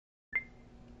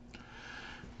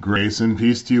Grace and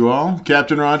peace to you all.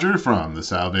 Captain Roger from the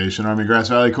Salvation Army Grass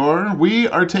Valley Corps. We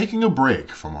are taking a break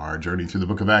from our journey through the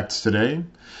book of Acts today.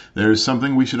 There's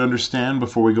something we should understand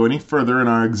before we go any further in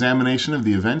our examination of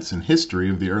the events and history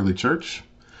of the early church.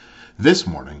 This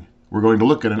morning, we're going to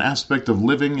look at an aspect of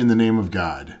living in the name of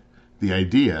God, the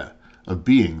idea of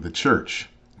being the church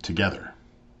together.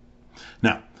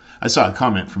 Now, I saw a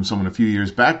comment from someone a few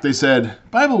years back. They said,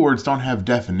 Bible words don't have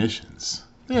definitions.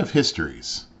 They have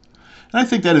histories. And I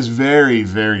think that is very,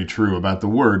 very true about the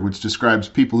word which describes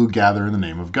people who gather in the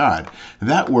name of God.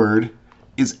 That word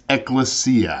is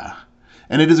Ekklesia.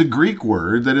 And it is a Greek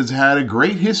word that has had a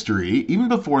great history even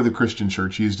before the Christian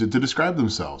church used it to describe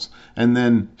themselves, and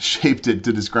then shaped it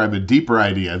to describe a deeper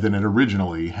idea than it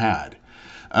originally had.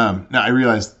 Now, I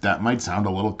realize that might sound a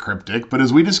little cryptic, but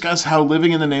as we discuss how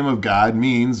living in the name of God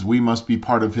means we must be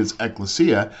part of his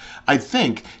Ekklesia, I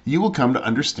think you will come to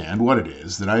understand what it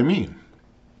is that I mean.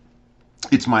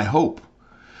 It's my hope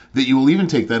that you will even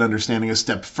take that understanding a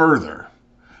step further.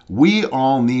 We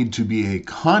all need to be a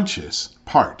conscious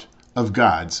part of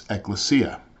God's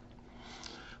Ekklesia.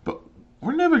 But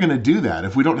we're never going to do that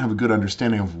if we don't have a good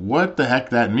understanding of what the heck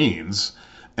that means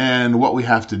and what we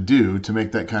have to do to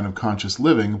make that kind of conscious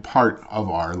living part of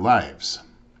our lives.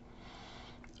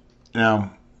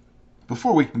 Now,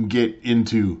 before we can get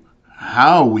into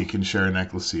how we can share an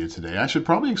Ekklesia today, I should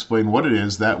probably explain what it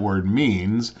is that word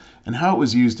means and how it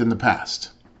was used in the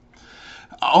past.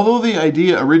 Although the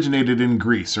idea originated in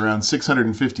Greece around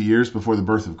 650 years before the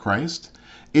birth of Christ,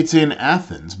 it's in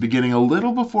Athens, beginning a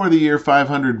little before the year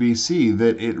 500 BC,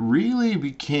 that it really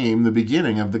became the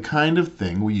beginning of the kind of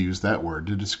thing we use that word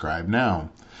to describe now.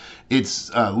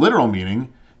 Its literal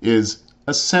meaning is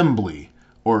assembly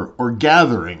or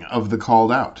gathering of the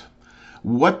called out.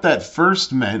 What that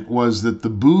first meant was that the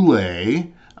boule,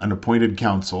 an appointed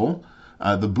council,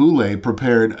 the boule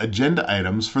prepared agenda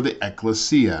items for the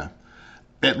Ekklesia.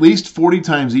 At least 40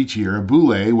 times each year, a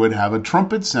boule would have a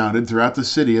trumpet sounded throughout the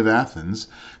city of Athens,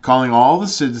 calling all the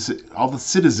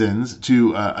citizens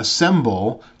to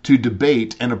assemble to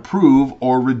debate and approve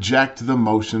or reject the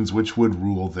motions which would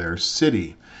rule their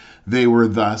city. They were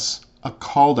thus a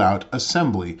called-out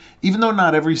assembly, even though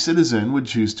not every citizen would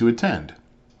choose to attend.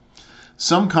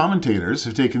 Some commentators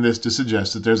have taken this to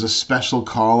suggest that there's a special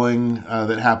calling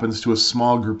that happens to a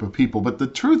small group of people, but the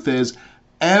truth is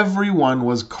everyone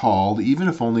was called, even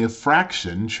if only a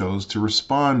fraction chose to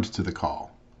respond to the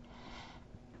call.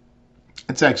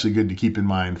 It's actually good to keep in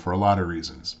mind for a lot of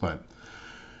reasons, but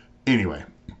anyway,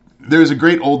 there's a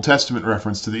great Old Testament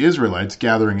reference to the Israelites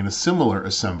gathering in a similar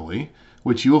assembly,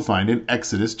 which you will find in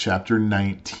Exodus chapter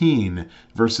 19,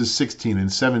 verses 16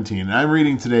 and 17. And I'm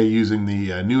reading today using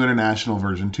the New International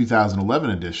Version 2011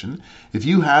 edition. If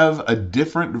you have a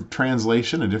different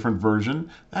translation, a different version,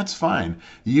 that's fine.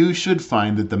 You should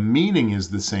find that the meaning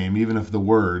is the same, even if the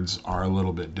words are a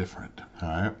little bit different. All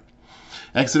right.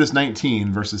 Exodus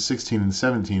 19, verses 16 and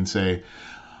 17 say,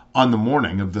 On the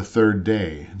morning of the third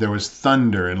day, there was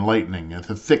thunder and lightning, and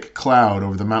a thick cloud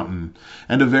over the mountain,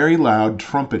 and a very loud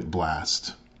trumpet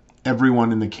blast.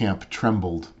 Everyone in the camp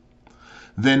trembled.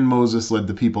 Then Moses led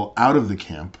the people out of the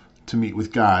camp to meet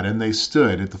with God, and they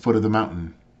stood at the foot of the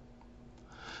mountain.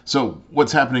 So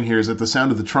what's happening here is at the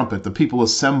sound of the trumpet, the people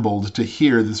assembled to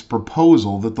hear this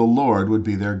proposal that the Lord would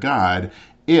be their God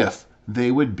if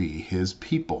they would be his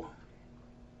people.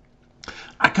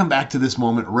 I come back to this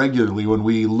moment regularly when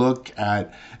we look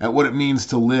at what it means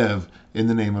to live in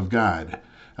the name of God,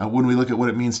 when we look at what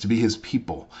it means to be his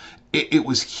people. It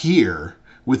was here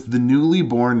with the newly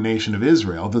born nation of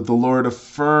Israel that the Lord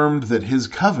affirmed that his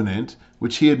covenant,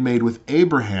 which he had made with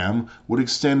Abraham, would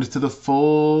extend to the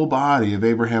full body of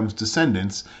Abraham's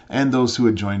descendants and those who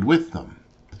had joined with them.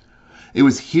 It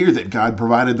was here that God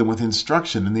provided them with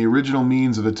instruction in the original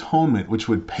means of atonement which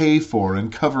would pay for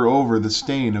and cover over the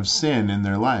stain of sin in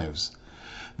their lives.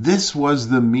 This was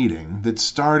the meeting that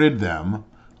started them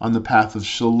on the path of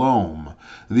shalom,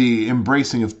 the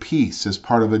embracing of peace as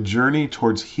part of a journey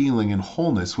towards healing and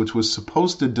wholeness which was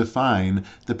supposed to define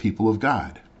the people of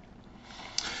God.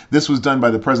 This was done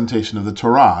by the presentation of the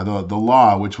Torah, the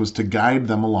law which was to guide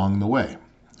them along the way.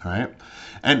 All right?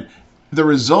 And the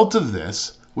result of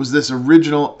this was this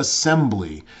original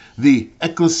assembly, the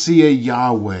Ekklesia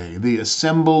Yahweh, the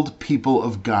assembled people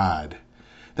of God.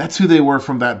 That's who they were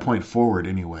from that point forward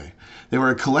anyway. They were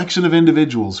a collection of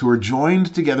individuals who were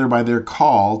joined together by their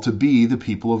call to be the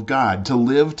people of God, to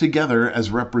live together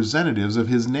as representatives of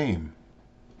his name.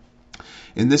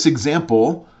 In this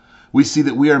example, we see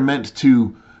that we are meant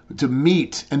to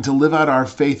meet and to live out our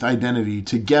faith identity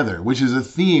together, which is a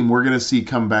theme we're going to see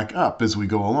come back up as we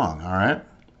go along, all right?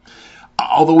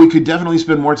 Although we could definitely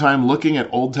spend more time looking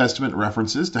at Old Testament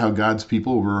references to how God's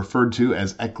people were referred to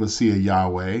as Ekklesia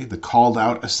Yahweh, the called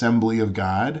out assembly of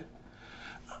God,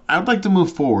 I would like to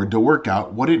move forward to work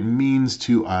out what it means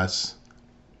to us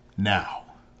now,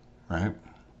 right?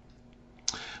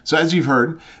 So as you've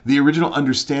heard, the original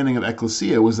understanding of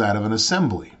Ekklesia was that of an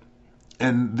assembly.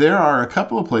 And there are a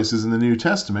couple of places in the New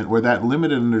Testament where that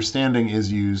limited understanding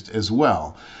is used as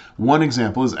well. One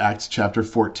example is Acts chapter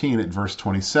 14 at verse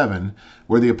 27,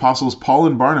 where the apostles Paul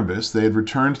and Barnabas, they had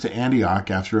returned to Antioch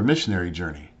after a missionary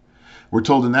journey. We're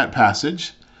told in that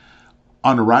passage,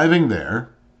 on arriving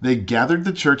there, they gathered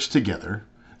the church together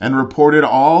and reported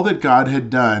all that God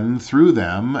had done through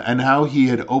them and how he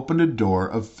had opened a door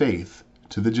of faith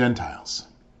to the Gentiles.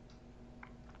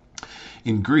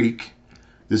 In Greek,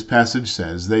 this passage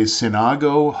says, they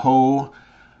synago ho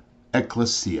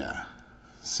ekklesia.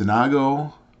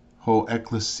 Synago ho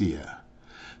ekklesia.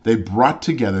 They brought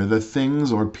together the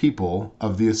things or people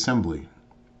of the assembly.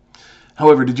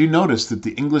 However, did you notice that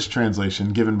the English translation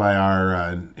given by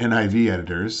our NIV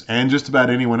editors, and just about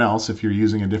anyone else if you're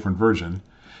using a different version,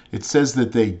 it says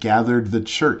that they gathered the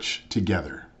church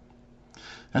together.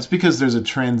 That's because there's a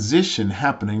transition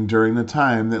happening during the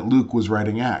time that Luke was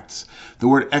writing Acts. The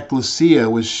word ekklesia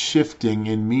was shifting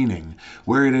in meaning.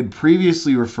 Where it had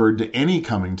previously referred to any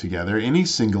coming together, any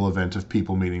single event of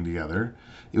people meeting together,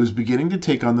 it was beginning to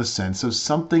take on the sense of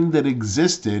something that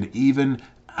existed even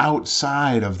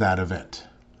outside of that event.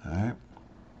 All right?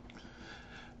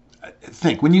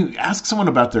 Think, when you ask someone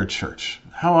about their church,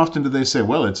 how often do they say,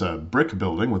 well, it's a brick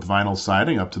building with vinyl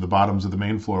siding up to the bottoms of the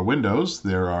main floor windows.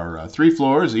 There are 3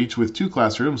 floors, each with 2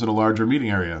 classrooms and a larger meeting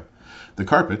area. The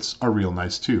carpets are real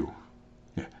nice too.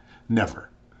 Yeah, never.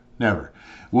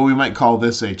 Well, we might call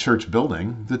this a church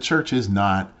building. The church is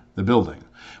not the building.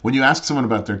 When you ask someone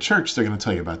about their church, they're going to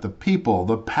tell you about the people,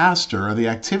 the pastor, or the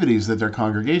activities that their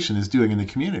congregation is doing in the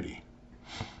community.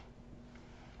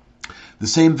 The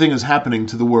same thing is happening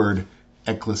to the word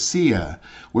ekklesia,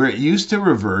 where it used to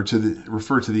refer to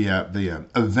the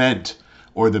event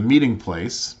or the meeting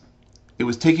place. It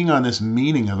was taking on this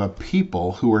meaning of a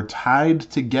people who were tied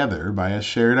together by a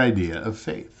shared idea of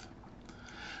faith.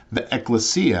 The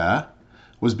ekklesia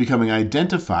was becoming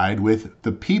identified with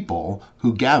the people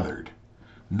who gathered,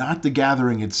 not the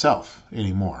gathering itself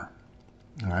anymore.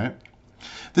 All right?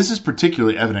 This is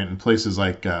particularly evident in places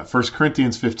like 1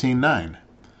 Corinthians 15:9.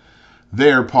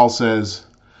 There, Paul says,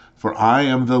 "For I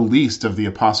am the least of the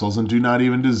apostles and do not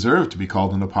even deserve to be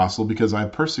called an apostle because I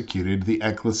persecuted the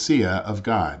ekklesia of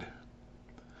God."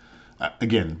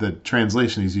 Again, the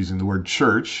translation is using the word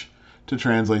church to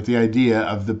translate the idea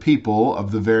of the people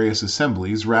of the various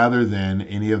assemblies rather than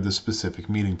any of the specific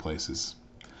meeting places.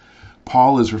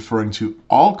 Paul is referring to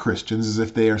all Christians as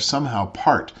if they are somehow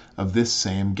part of this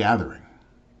same gathering.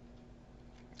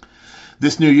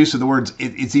 This new use of the words,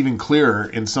 it's even clearer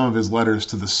in some of his letters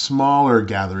to the smaller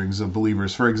gatherings of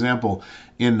believers. For example,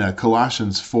 in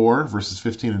Colossians 4, verses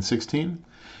 15 and 16,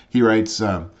 he writes,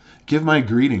 "Give my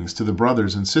greetings to the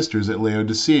brothers and sisters at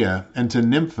Laodicea, and to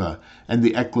Nympha and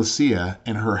the ekklesia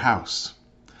in her house.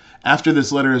 After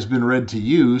this letter has been read to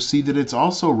you, see that it's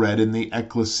also read in the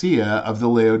ekklesia of the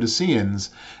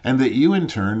Laodiceans, and that you in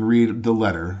turn read the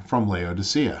letter from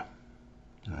Laodicea."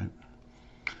 Right?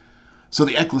 So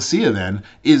the ekklesia then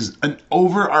is an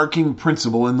overarching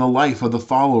principle in the life of the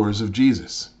followers of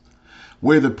Jesus.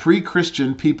 Where the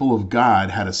pre-Christian people of God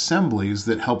had assemblies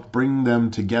that helped bring them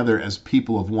together as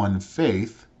people of one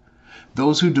faith,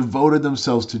 those who devoted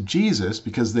themselves to Jesus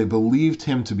because they believed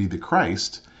him to be the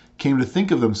Christ came to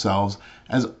think of themselves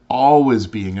as always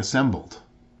being assembled.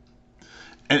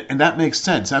 And that makes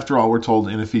sense. After all, we're told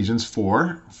in Ephesians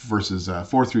 4, verses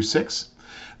 4 through 6,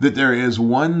 that there is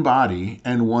one body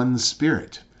and one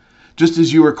Spirit, just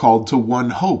as you were called to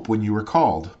one hope when you were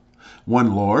called.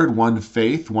 One Lord, one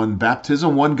faith, one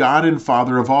baptism, one God and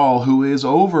Father of all, who is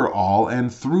over all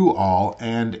and through all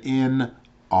and in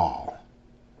all.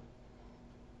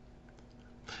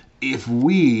 If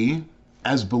we,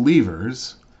 as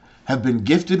believers, have been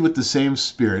gifted with the same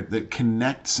Spirit that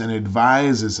connects and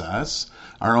advises us,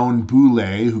 our own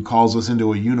boule who calls us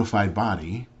into a unified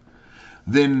body,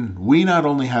 then we not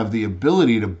only have the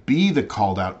ability to be the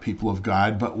called out people of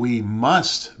God, but we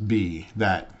must be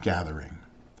that gathering.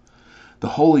 The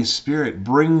Holy Spirit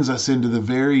brings us into the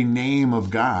very name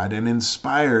of God and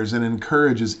inspires and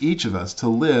encourages each of us to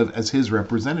live as his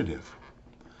representative.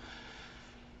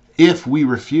 If we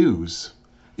refuse,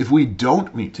 if we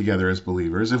don't meet together as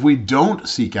believers, if we don't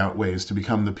seek out ways to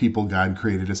become the people God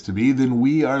created us to be, then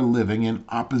we are living in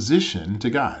opposition to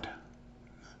God.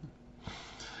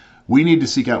 We need to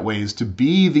seek out ways to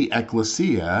be the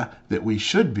ekklesia that we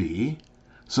should be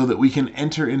so that we can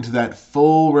enter into that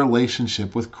full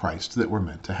relationship with Christ that we're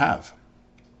meant to have.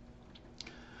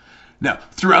 Now,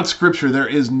 throughout Scripture, there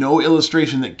is no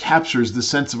illustration that captures the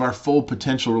sense of our full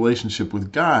potential relationship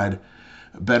with God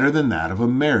better than that of a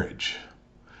marriage.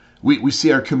 We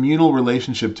see our communal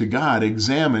relationship to God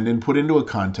examined and put into a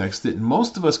context that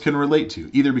most of us can relate to,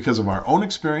 either because of our own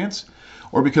experience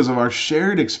or because of our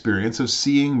shared experience of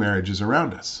seeing marriages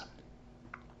around us.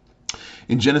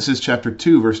 In Genesis chapter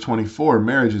 2, verse 24,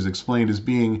 marriage is explained as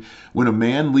being when a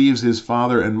man leaves his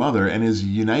father and mother and is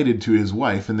united to his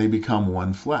wife and they become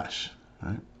one flesh.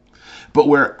 Right? But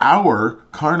where our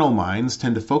carnal minds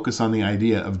tend to focus on the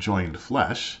idea of joined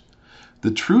flesh,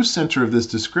 the true center of this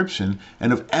description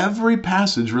and of every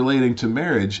passage relating to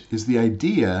marriage is the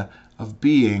idea of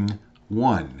being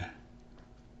one.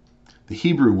 The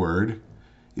Hebrew word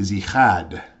is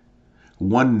ichad,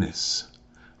 oneness,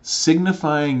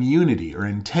 signifying unity or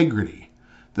integrity.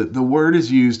 That the word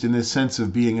is used in the sense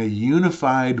of being a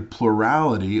unified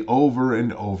plurality over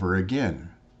and over again.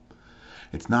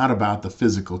 It's not about the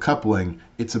physical coupling,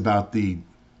 it's about the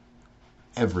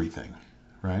everything,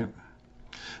 right?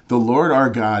 The Lord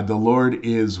our God, the Lord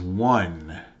is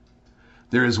one.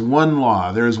 There is one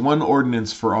law, there is one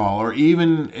ordinance for all. Or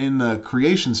even in the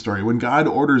creation story, when God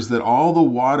orders that all the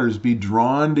waters be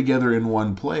drawn together in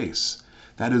one place.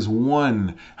 That is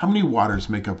one. How many waters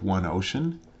make up one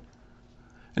ocean?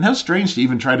 And how strange to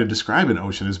even try to describe an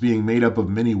ocean as being made up of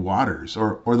many waters,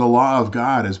 or the law of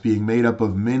God as being made up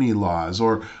of many laws,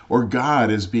 or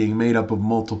God as being made up of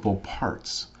multiple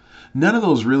parts. None of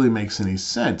those really makes any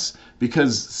sense,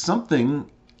 because something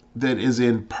that is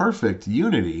in perfect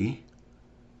unity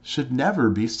should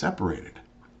never be separated.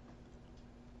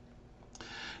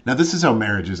 Now, this is how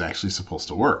marriage is actually supposed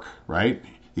to work, right?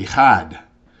 Ichad.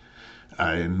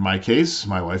 In my case,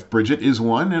 my wife Bridget is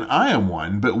one and I am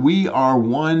one, but we are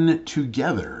one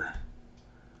together.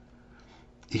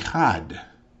 Ichad,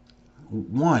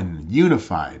 one,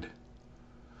 unified.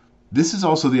 This is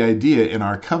also the idea in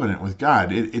our covenant with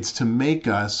God. It's to make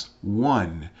us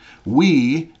one.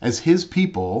 We, as His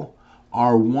people,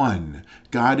 are one.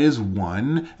 God is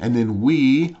one, and then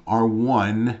we are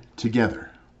one together.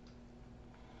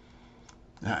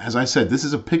 As I said, this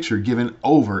is a picture given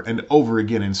over and over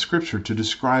again in Scripture to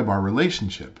describe our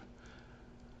relationship.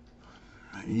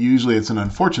 Usually it's an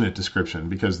unfortunate description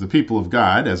because the people of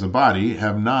God as a body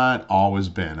have not always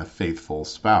been a faithful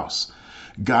spouse.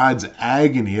 God's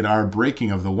agony at our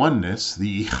breaking of the oneness,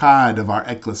 the ichad of our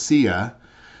Ekklesia,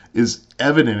 is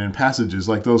evident in passages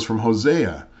like those from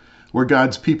Hosea, where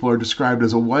God's people are described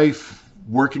as a wife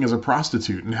working as a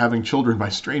prostitute and having children by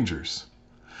strangers.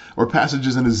 Or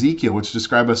passages in Ezekiel which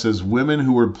describe us as women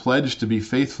who were pledged to be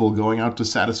faithful going out to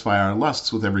satisfy our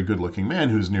lusts with every good-looking man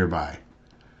who's nearby.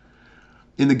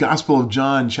 In the Gospel of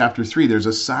John chapter 3, there's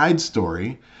a side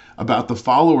story about the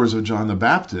followers of John the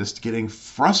Baptist getting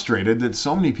frustrated that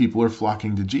so many people are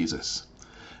flocking to Jesus.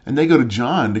 And they go to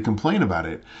John to complain about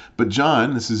it. But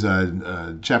John, this is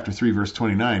chapter 3, verse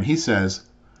 29, he says,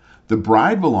 "The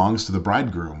bride belongs to the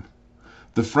bridegroom.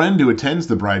 The friend who attends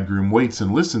the bridegroom waits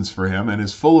and listens for him and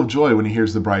is full of joy when he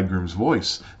hears the bridegroom's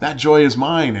voice. That joy is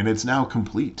mine, and it's now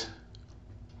complete."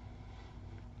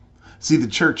 See, the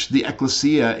church, the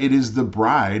Ekklesia, it is the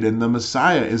bride, and the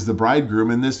Messiah is the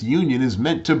bridegroom, and this union is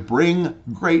meant to bring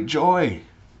great joy.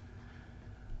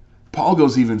 Paul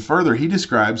goes even further. He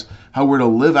describes how we're to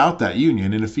live out that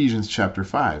union in Ephesians chapter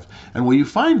 5. And will you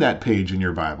find that page in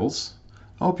your Bibles?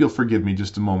 I hope you'll forgive me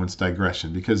just a moment's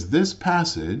digression, because this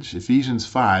passage, Ephesians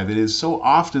 5, it is so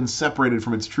often separated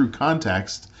from its true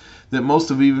context that most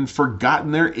have even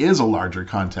forgotten there is a larger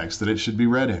context that it should be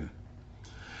read in.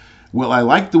 Well, I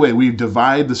like the way we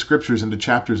divide the scriptures into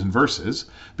chapters and verses,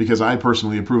 because I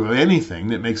personally approve of anything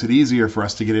that makes it easier for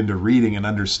us to get into reading and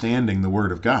understanding the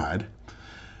Word of God.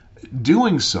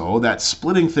 Doing so, that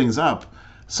splitting things up,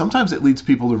 sometimes it leads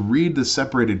people to read the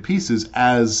separated pieces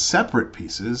as separate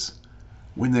pieces,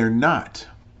 when they're not.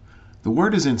 The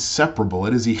word is inseparable.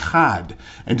 It is ichad.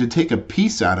 And to take a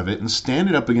piece out of it and stand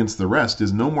it up against the rest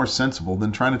is no more sensible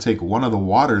than trying to take one of the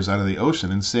waters out of the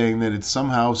ocean and saying that it's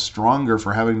somehow stronger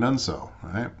for having done so.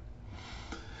 Right?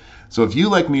 So if you,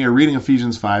 like me, are reading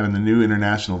Ephesians 5 in the New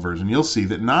International Version, you'll see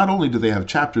that not only do they have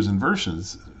chapters and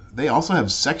verses, they also have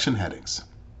section headings.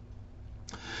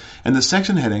 And the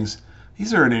section headings,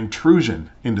 these are an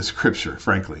intrusion into Scripture,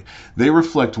 frankly. They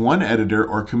reflect one editor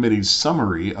or committee's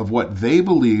summary of what they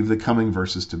believe the coming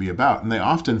verses to be about, and they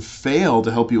often fail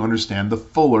to help you understand the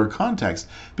fuller context,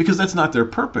 because that's not their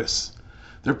purpose.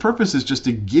 Their purpose is just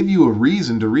to give you a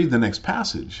reason to read the next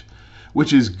passage,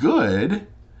 which is good,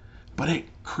 but it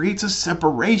creates a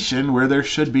separation where there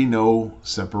should be no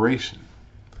separation.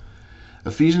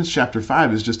 Ephesians chapter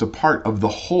 5 is just a part of the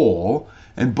whole,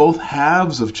 and both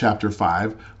halves of chapter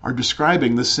 5 are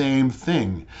describing the same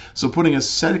thing. So putting a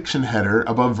section header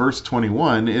above verse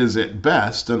 21 is at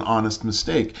best an honest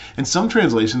mistake. And some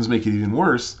translations make it even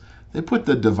worse. They put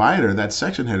the divider, that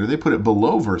section header, they put it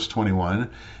below verse 21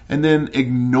 and then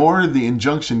ignore the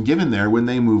injunction given there when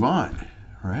they move on,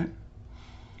 right?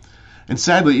 And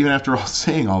sadly, even after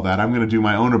saying all that, I'm going to do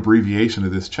my own abbreviation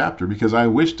of this chapter because I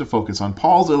wish to focus on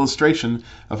Paul's illustration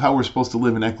of how we're supposed to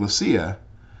live in Ekklesia.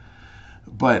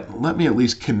 But let me at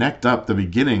least connect up the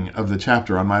beginning of the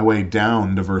chapter on my way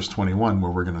down to verse 21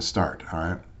 where we're going to start, all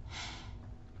right?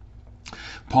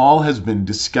 Paul has been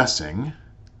discussing,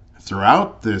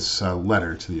 throughout this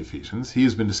letter to the Ephesians, he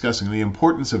has been discussing the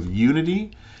importance of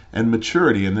unity and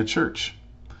maturity in the church.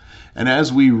 And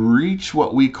as we reach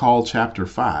what we call chapter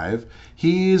 5,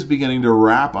 he is beginning to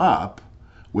wrap up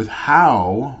with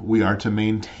how we are to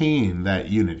maintain that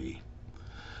unity.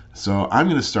 So I'm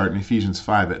going to start in Ephesians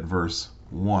 5 at verse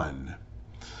 1.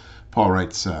 Paul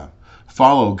writes,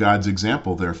 "Follow God's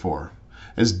example, therefore,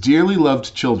 as dearly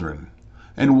loved children,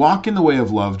 and walk in the way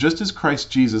of love, just as Christ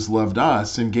Jesus loved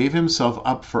us and gave himself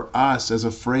up for us as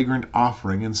a fragrant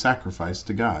offering and sacrifice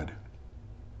to God."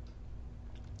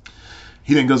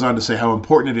 He then goes on to say how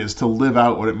important it is to live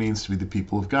out what it means to be the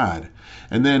people of God.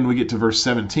 And then we get to verse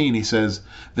 17. He says,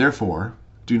 "Therefore,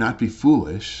 do not be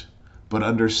foolish, but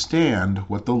understand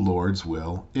what the Lord's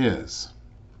will is."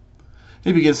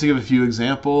 He begins to give a few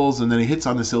examples, and then he hits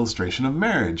on this illustration of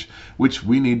marriage, which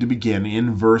we need to begin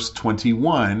in verse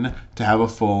 21 to have a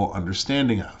full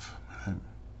understanding of.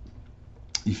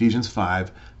 Ephesians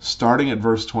 5, starting at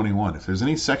verse 21. If there's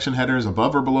any section headers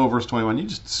above or below verse 21, you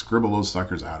just scribble those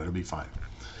suckers out. It'll be fine.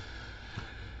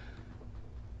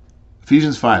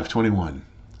 Ephesians 5:21.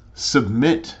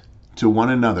 "Submit to one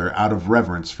another out of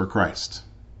reverence for Christ.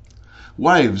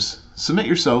 Wives, submit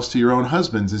yourselves to your own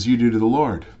husbands as you do to the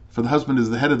Lord. For the husband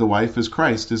is the head of the wife, as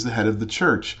Christ is the head of the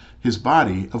church, his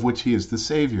body, of which he is the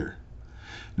Savior.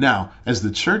 Now, as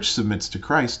the church submits to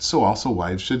Christ, so also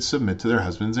wives should submit to their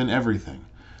husbands in everything."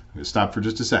 I'm going to stop for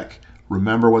just a sec.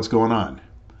 Remember what's going on.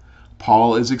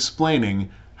 Paul is explaining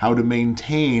how to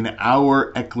maintain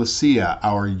our ekklesia,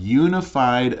 our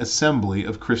unified assembly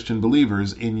of Christian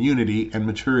believers in unity and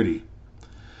maturity.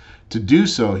 To do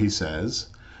so, he says,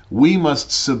 we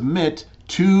must submit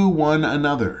to one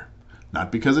another, not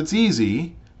because it's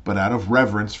easy, but out of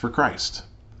reverence for Christ.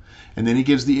 And then he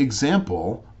gives the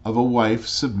example of a wife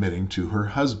submitting to her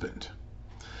husband.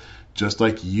 Just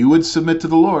like you would submit to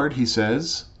the Lord, he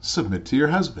says, submit to your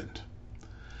husband.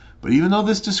 But even though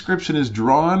this description is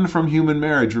drawn from human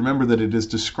marriage, remember that it is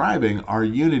describing our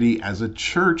unity as a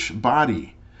church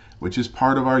body, which is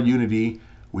part of our unity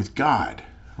with God,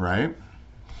 right?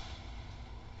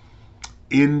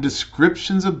 In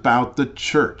descriptions about the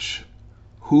church,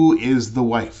 who is the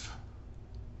wife?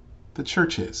 The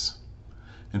church is.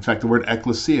 In fact, the word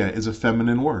ekklesia is a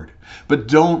feminine word. But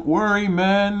don't worry,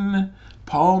 men.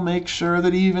 Paul makes sure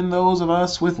that even those of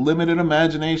us with limited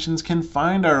imaginations can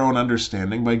find our own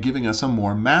understanding by giving us a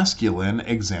more masculine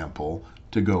example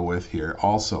to go with here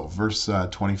also. Verse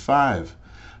 25,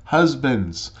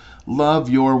 "Husbands, love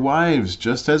your wives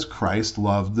just as Christ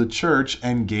loved the church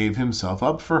and gave himself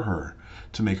up for her,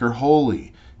 to make her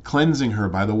holy, cleansing her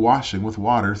by the washing with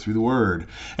water through the word,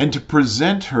 and to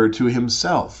present her to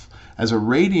himself as a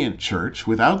radiant church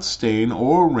without stain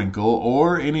or wrinkle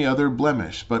or any other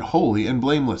blemish, but holy and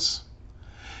blameless.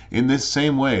 In this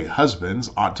same way,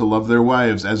 husbands ought to love their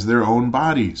wives as their own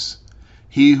bodies.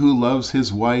 He who loves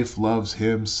his wife loves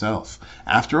himself.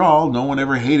 After all, no one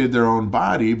ever hated their own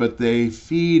body, but they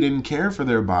feed and care for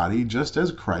their body just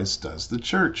as Christ does the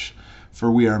church, for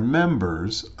we are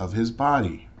members of his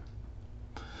body."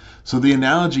 So the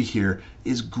analogy here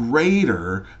is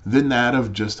greater than that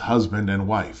of just husband and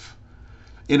wife.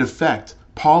 In effect,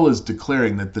 Paul is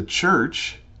declaring that the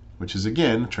church, which is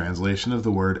again a translation of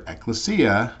the word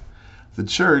ekklesia, the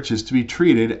church is to be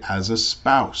treated as a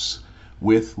spouse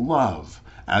with love,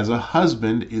 as a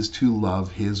husband is to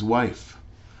love his wife.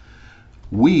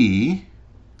 We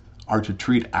are to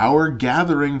treat our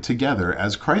gathering together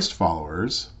as Christ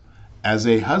followers as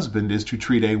a husband is to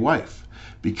treat a wife,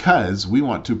 because we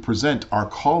want to present our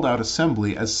called out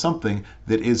assembly as something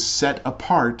that is set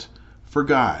apart for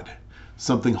God,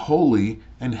 something holy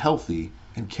and healthy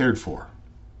and cared for.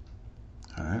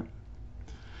 All right?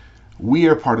 We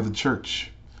are part of the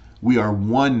church. We are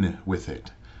one with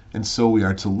it. And so we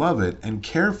are to love it and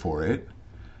care for it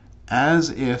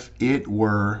as if it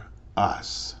were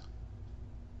us.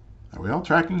 Are we all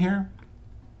tracking here?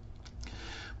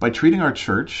 By treating our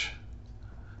church,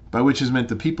 by which is meant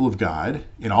the people of God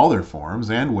in all their forms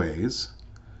and ways,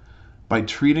 By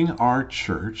treating our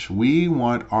church, we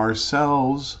want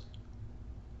ourselves.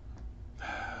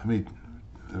 Let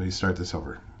me start this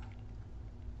over.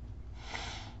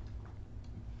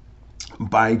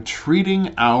 By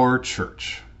treating our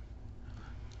church,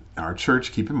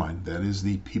 keep in mind, that is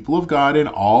the people of God in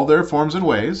all their forms and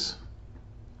ways.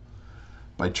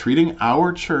 By treating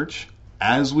our church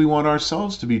as we want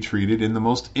ourselves to be treated in the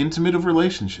most intimate of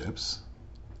relationships,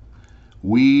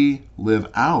 we live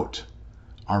out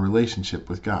our relationship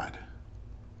with God.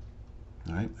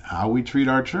 Right? How we treat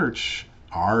our church,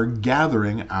 our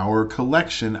gathering, our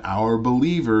collection, our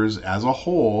believers as a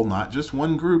whole, not just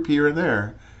one group here and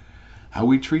there, how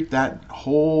we treat that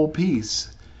whole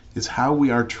piece is how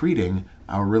we are treating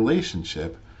our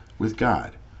relationship with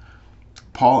God.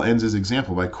 Paul ends his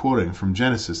example by quoting from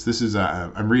Genesis. This is,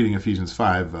 I'm reading Ephesians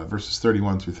 5, verses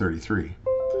 31 through 33.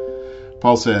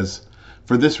 Paul says,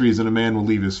 "For this reason a man will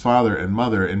leave his father and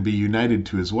mother and be united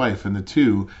to his wife, and the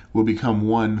two will become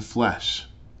one flesh."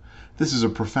 This is a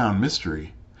profound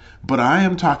mystery, but I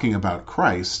am talking about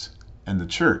Christ and the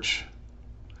church.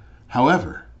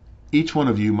 However, each one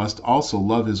of you must also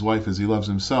love his wife as he loves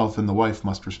himself, and the wife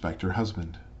must respect her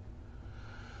husband.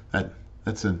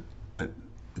 That's an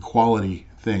equality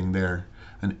thing there,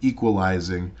 an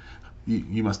equalizing.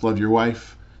 You must love your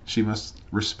wife, she must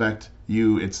respect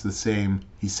you. It's the same.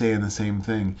 He's saying the same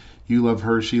thing. You love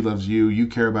her, she loves you. You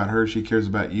care about her, she cares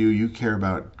about you. You care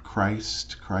about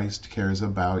Christ, Christ cares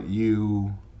about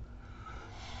you.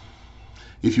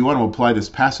 If you want to apply this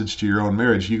passage to your own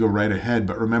marriage, you go right ahead,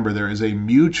 but remember there is a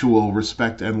mutual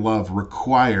respect and love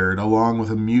required along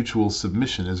with a mutual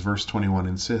submission, as verse 21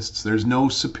 insists. There's no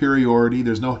superiority,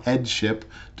 there's no headship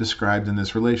described in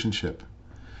this relationship.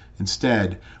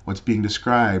 Instead, what's being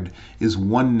described is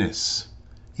oneness,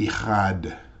 ichad.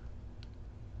 Let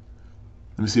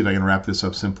me see if I can wrap this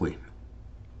up simply.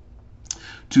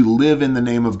 To live in the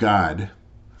name of God,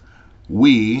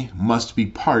 we must be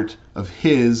part of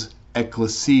His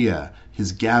Ekklesia,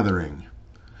 His gathering.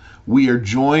 We are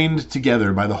joined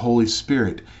together by the Holy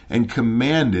Spirit and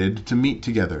commanded to meet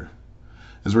together.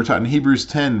 As we're taught in Hebrews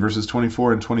 10, verses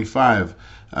 24 and 25,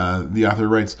 the author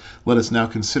writes, "Let us now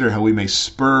consider how we may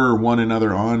spur one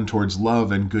another on towards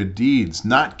love and good deeds,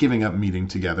 not giving up meeting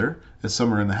together, as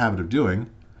some are in the habit of doing,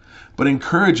 but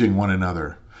encouraging one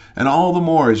another, and all the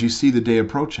more as you see the day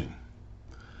approaching."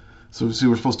 So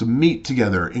we're supposed to meet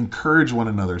together, encourage one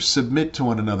another, submit to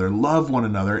one another, love one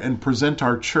another, and present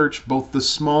our church, both the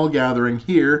small gathering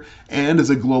here and as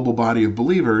a global body of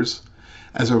believers,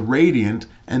 as a radiant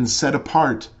and set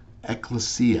apart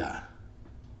Ekklesia.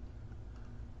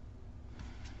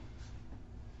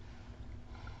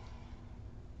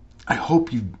 I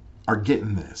hope you are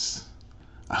getting this.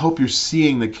 I hope you're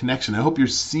seeing the connection. I hope you're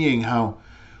seeing how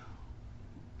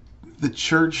the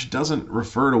church doesn't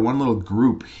refer to one little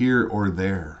group here or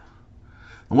there.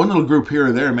 One little group here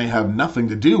or there may have nothing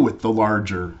to do with the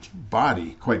larger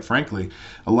body, quite frankly.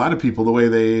 A lot of people, the way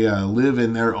they live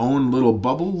in their own little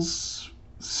bubbles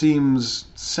seems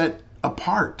set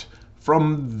apart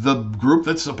from the group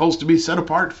that's supposed to be set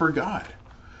apart for God.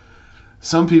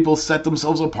 Some people set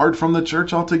themselves apart from the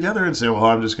church altogether and say, well,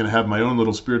 I'm just going to have my own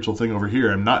little spiritual thing over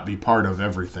here and not be part of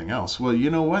everything else. Well, you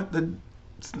know what?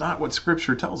 It's not what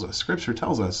Scripture tells us. Scripture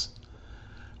tells us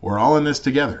we're all in this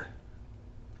together,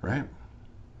 right?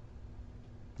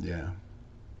 Yeah.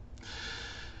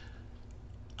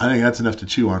 I think that's enough to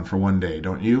chew on for one day,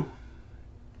 don't you?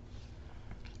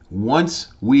 Once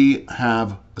we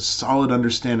have a solid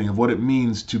understanding of what it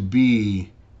means to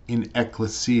be in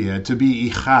Ekklesia, to be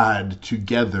ichad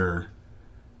together,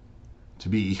 to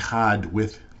be ichad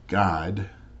with God,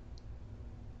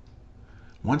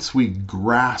 once we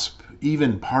grasp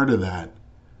even part of that,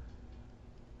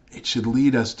 it should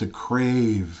lead us to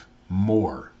crave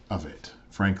more of it,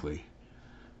 frankly,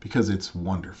 because it's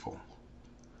wonderful.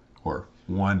 Or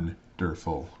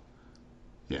wonderful.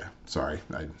 Yeah, sorry.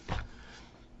 I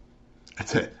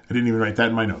didn't even write that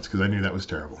in my notes because I knew that was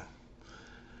terrible.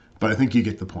 But I think you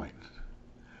get the point.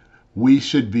 We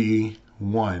should be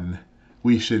one.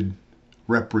 We should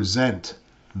represent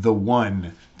the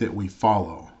one that we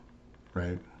follow,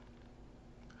 right?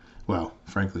 Well,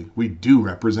 frankly, we do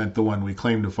represent the one we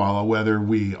claim to follow, whether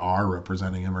we are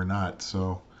representing him or not.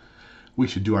 So we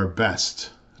should do our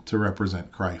best to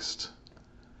represent Christ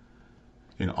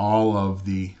in all of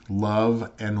the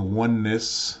love and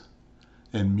oneness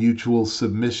and mutual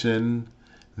submission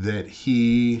that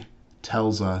he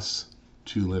tells us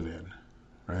to live in,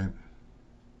 right?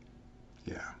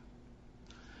 Yeah.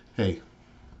 Hey,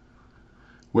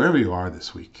 wherever you are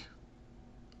this week,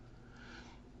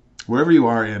 wherever you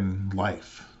are in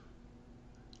life,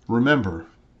 remember,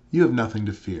 you have nothing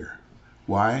to fear.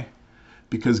 Why?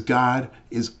 Because God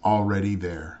is already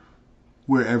there.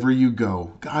 Wherever you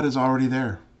go, God is already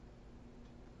there.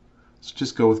 So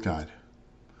just go with God.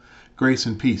 Grace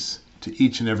and peace to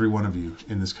each and every one of you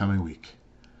in this coming week.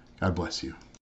 God bless you.